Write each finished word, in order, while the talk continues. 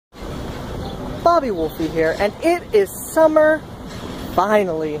Bobby Wolfie here, and it is summer,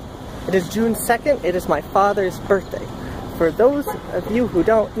 finally. It is June 2nd, it is my father's birthday. For those of you who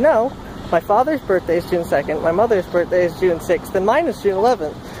don't know, my father's birthday is June 2nd, my mother's birthday is June 6th, and mine is June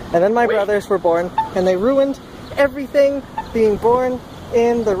 11th. And then my brothers were born, and they ruined everything being born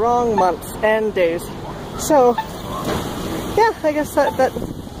in the wrong months and days. So, yeah, I guess that's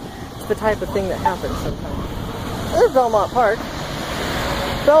the type of thing that happens sometimes. There's Belmont Park.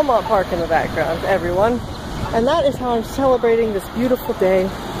 Belmont Park in the background, everyone. And that is how I'm celebrating this beautiful day,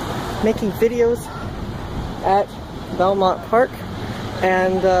 making videos at Belmont Park.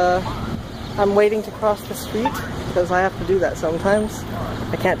 And I'm waiting to cross the street because I have to do that sometimes.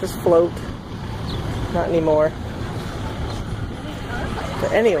 I can't just float. Not anymore.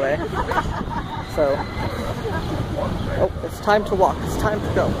 But anyway, so, oh, it's time to walk. It's time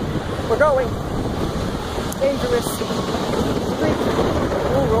to go. We're going. Dangerous street.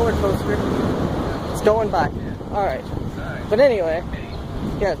 Oh, roller coaster. It's going by. Alright. But anyway,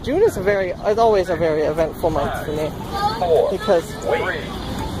 yeah, June is always a very eventful month for me. Because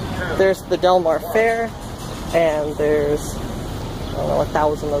there's the Del Mar Fair, and there's, I don't know,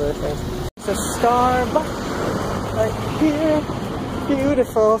 1,000 other things. It's a Starbucks right here.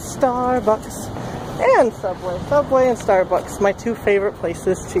 Beautiful Starbucks. And Subway. Subway and Starbucks, my two favorite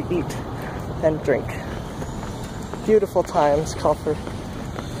places to eat and drink. Beautiful times call for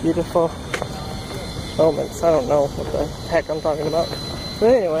beautiful moments. I don't know what the heck I'm talking about. But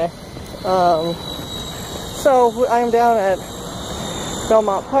anyway, so I'm down at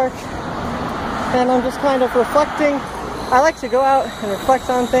Belmont Park, and I'm just kind of reflecting. I like to go out and reflect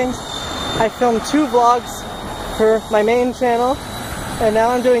on things. I filmed 2 vlogs for my main channel, and now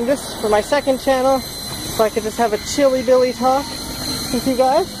I'm doing this for my second channel, so I could just have a chilly-billy talk with you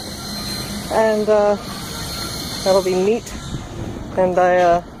guys, and that'll be neat. And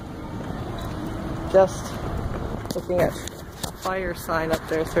I just looking at a fire sign up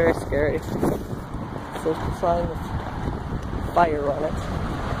there. It's very scary. So it's a sign with fire on it,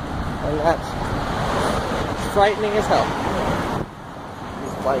 and that's frightening as hell.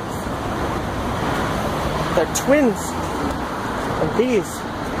 These bikes, they're twins, and these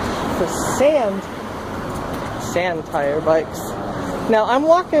are sand tire bikes. Now I'm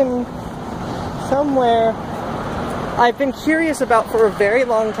walking somewhere I've been curious about for a very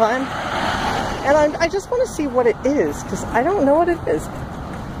long time, and I just want to see what it is, because I don't know what it is.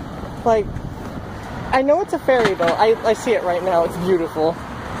 Like, I know it's a ferry boat. I see it right now. It's beautiful.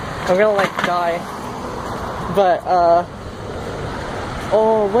 I'm gonna like die. But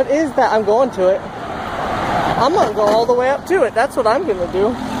oh, what is that? I'm going to it. I'm gonna go all the way up to it. That's what I'm gonna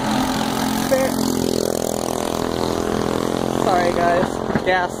do. Sorry guys.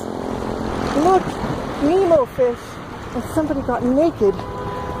 Gas. Look! Nemo fish! And somebody got naked.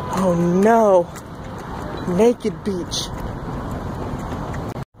 Oh no. Naked beach.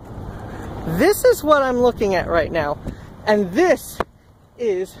 This is what I'm looking at right now. And this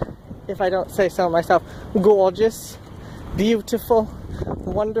is, if I don't say so myself, gorgeous, beautiful,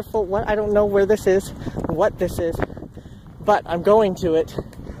 wonderful. What? I don't know where this is, what this is, but I'm going to it.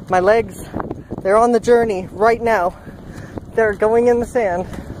 My legs, they're on the journey right now. They're going in the sand.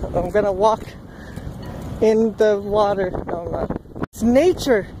 I'm gonna walk in the water. No, I'm not. It's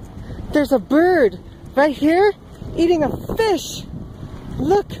nature. There's a bird right here eating a fish.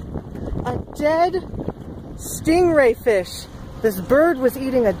 Look, a dead stingray fish. This bird was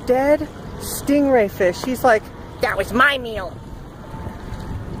eating a dead stingray fish. He's like, that was my meal.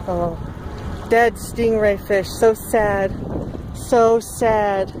 Oh, dead stingray fish. So sad. So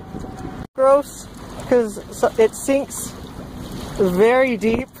sad. Gross, because it sinks very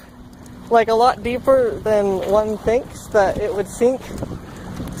deep. Like a lot deeper than one thinks that it would sink.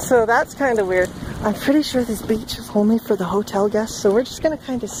 So that's kind of weird. I'm pretty sure this beach is only for the hotel guests, so we're just gonna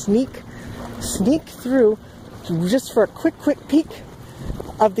kind of sneak through just for a quick peek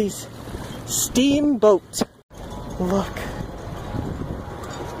of these steamboats. Look.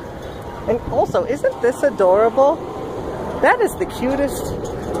 And also, isn't this adorable? That is the cutest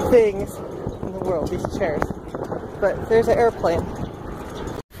things in the world, these chairs. But there's an airplane.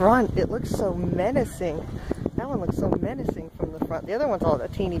 Front, it looks so menacing. That one looks so menacing from the front. The other one's all a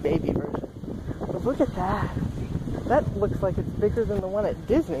teeny baby version. But look at that. That looks like it's bigger than the one at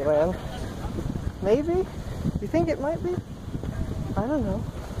Disneyland. Maybe? You think it might be? I don't know.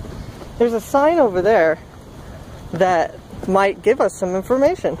 There's a sign over there that might give us some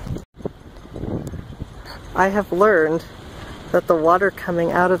information. I have learned that the water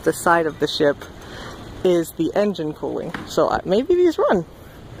coming out of the side of the ship is the engine cooling. So maybe these run.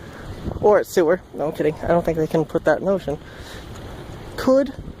 Or it's sewer. No, I'm kidding. I don't think they can put that in the ocean.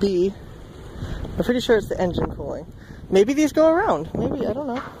 Could be I'm pretty sure it's the engine cooling. Maybe these go around. Maybe, I don't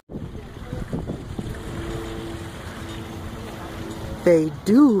know. They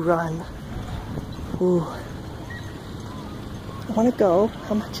do run. Ooh. I want to go.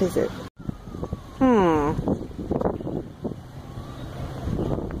 How much is it?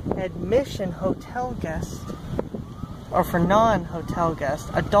 Admission hotel guests, or for non-hotel guests,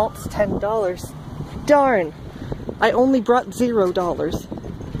 adults $10. Darn! I only brought $0.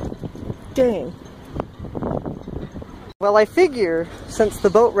 Dang. Well, I figure since the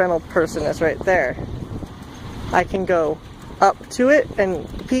boat rental person is right there, I can go up to it and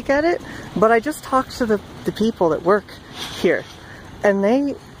peek at it, but I just talked to the people that work here, and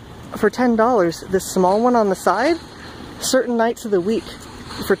they, for $10, this small one on the side, certain nights of the week,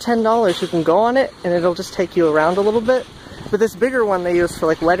 for $10 you can go on it and it'll just take you around a little bit. But this bigger one they use for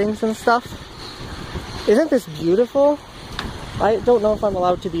like weddings and stuff. Isn't this beautiful? I don't know if I'm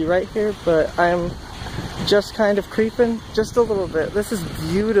allowed to be right here, but I'm just kind of creeping just a little bit. This is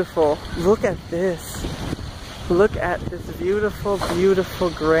beautiful. Look at this. Look at this beautiful,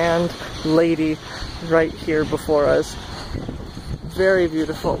 beautiful grand lady right here before us. Very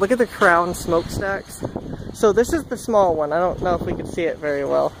beautiful. Look at the crown smokestacks. So this is the small one. I don't know if we can see it very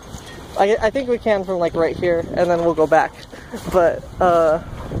well. I think we can from like right here, and then we'll go back. But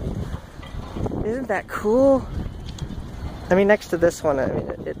isn't that cool? I mean, next to this one, I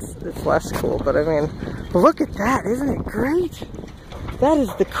mean, it's less cool. But I mean, look at that! Isn't it great? That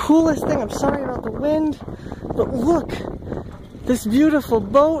is the coolest thing. I'm sorry about the wind, but look, this beautiful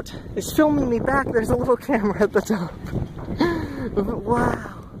boat is filming me back. There's a little camera at the top.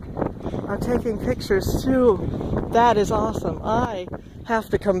 Wow. I'm taking pictures too. That is awesome. I have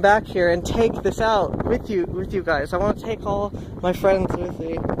to come back here and take this out with you guys. I want to take all my friends with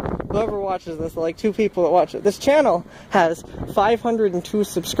me. Whoever watches this, like 2 people that watch it. This channel has 502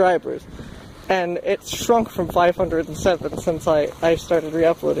 subscribers, and it's shrunk from 507 since I started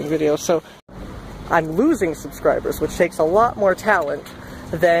re-uploading videos. So I'm losing subscribers, which takes a lot more talent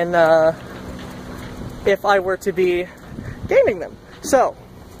than if I were to be gaining them. So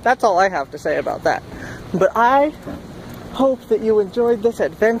that's all I have to say about that. But I hope that you enjoyed this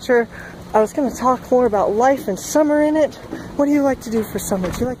adventure. I was going to talk more about life and summer in it. What do you like to do for summer?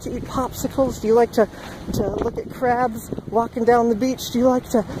 Do you like to eat popsicles? Do you like to look at crabs walking down the beach? Do you like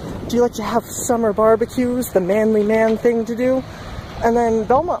to have summer barbecues, the manly man thing to do? And then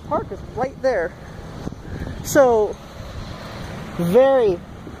Belmont Park is right there. So very,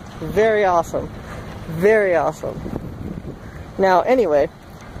 very awesome. Very awesome. Now, anyway,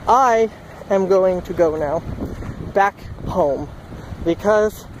 I am going to go now back home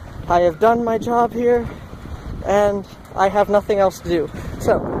because I have done my job here and I have nothing else to do.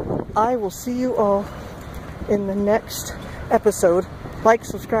 So, I will see you all in the next episode. Like,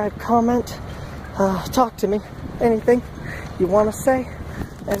 subscribe, comment, talk to me, anything you want to say,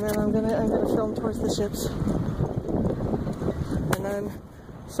 and then I'm gonna film towards the ships. And then,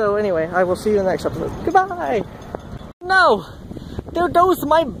 so anyway, I will see you in the next episode. Goodbye! No! There goes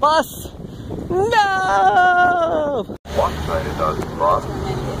my bus! No!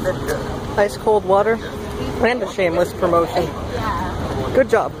 Ice cold water and a shameless promotion. Good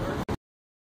job.